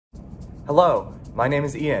Hello, my name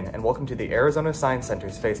is Ian, and welcome to the Arizona Science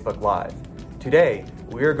Center's Facebook Live. Today,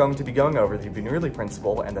 we are going to be going over the Bernoulli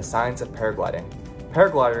principle and the science of paragliding.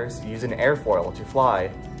 Paragliders use an airfoil to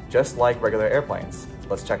fly, just like regular airplanes.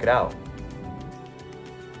 Let's check it out.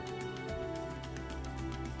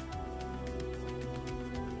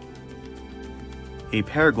 A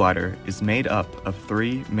paraglider is made up of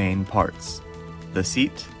three main parts: the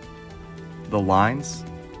seat, the lines,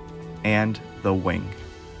 and the wing.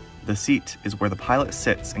 The seat is where the pilot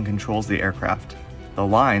sits and controls the aircraft. The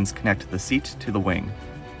lines connect the seat to the wing.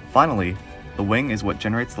 Finally, the wing is what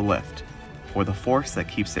generates the lift, or the force that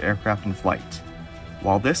keeps the aircraft in flight.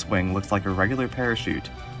 While this wing looks like a regular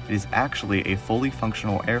parachute, it is actually a fully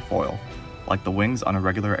functional airfoil, like the wings on a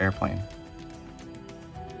regular airplane.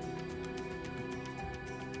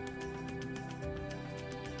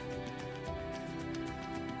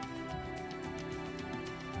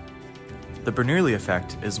 The Bernoulli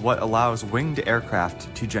Effect is what allows winged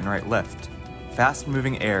aircraft to generate lift.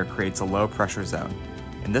 Fast-moving air creates a low-pressure zone.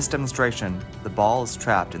 In this demonstration, the ball is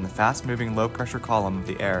trapped in the fast-moving low-pressure column of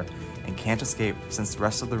the air and can't escape since the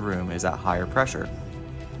rest of the room is at higher pressure.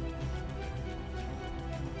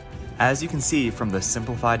 As you can see from this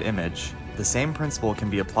simplified image, the same principle can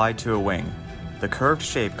be applied to a wing. The curved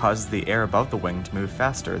shape causes the air above the wing to move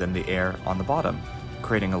faster than the air on the bottom,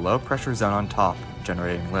 creating a low-pressure zone on top,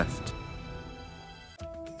 generating lift.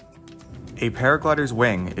 A paraglider's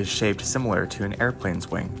wing is shaped similar to an airplane's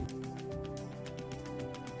wing.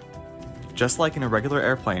 Just like in a regular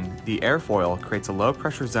airplane, the airfoil creates a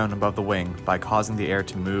low-pressure zone above the wing by causing the air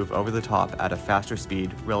to move over the top at a faster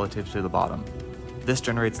speed relative to the bottom. This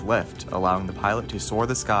generates lift, allowing the pilot to soar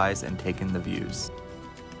the skies and take in the views.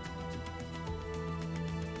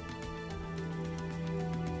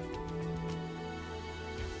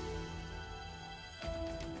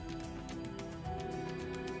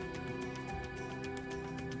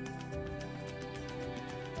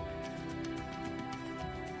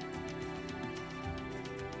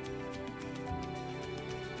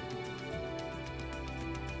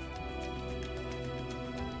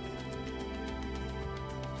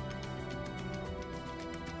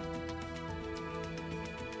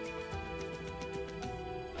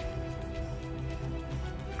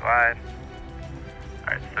 Glide.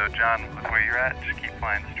 Alright, so John, look where you're at. Just keep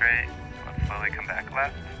flying straight. Let's slowly come back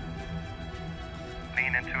left.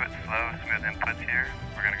 Lean into it, slow, smooth inputs here.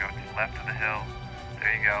 We're going to go to the left of the hill. There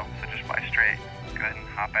you go. So just fly straight. Go ahead and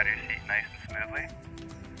hop out of your seat nice and smoothly.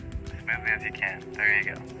 As smoothly as you can. There you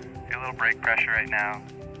go. Feel a little brake pressure right now.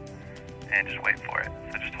 And just wait for it.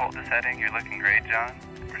 So just hold this heading. You're looking great, John.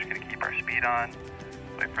 We're just going to keep our speed on.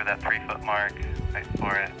 Wait for that 3-foot mark. Wait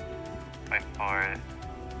for it. Wait for it.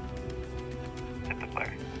 Hit the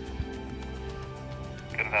flare.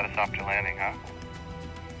 Could have had a softer landing, huh?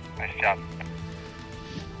 Nice job.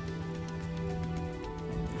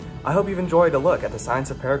 I hope you've enjoyed a look at the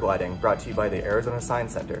science of paragliding brought to you by the Arizona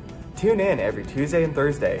Science Center. Tune in every Tuesday and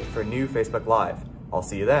Thursday for a new Facebook Live. I'll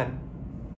see you then.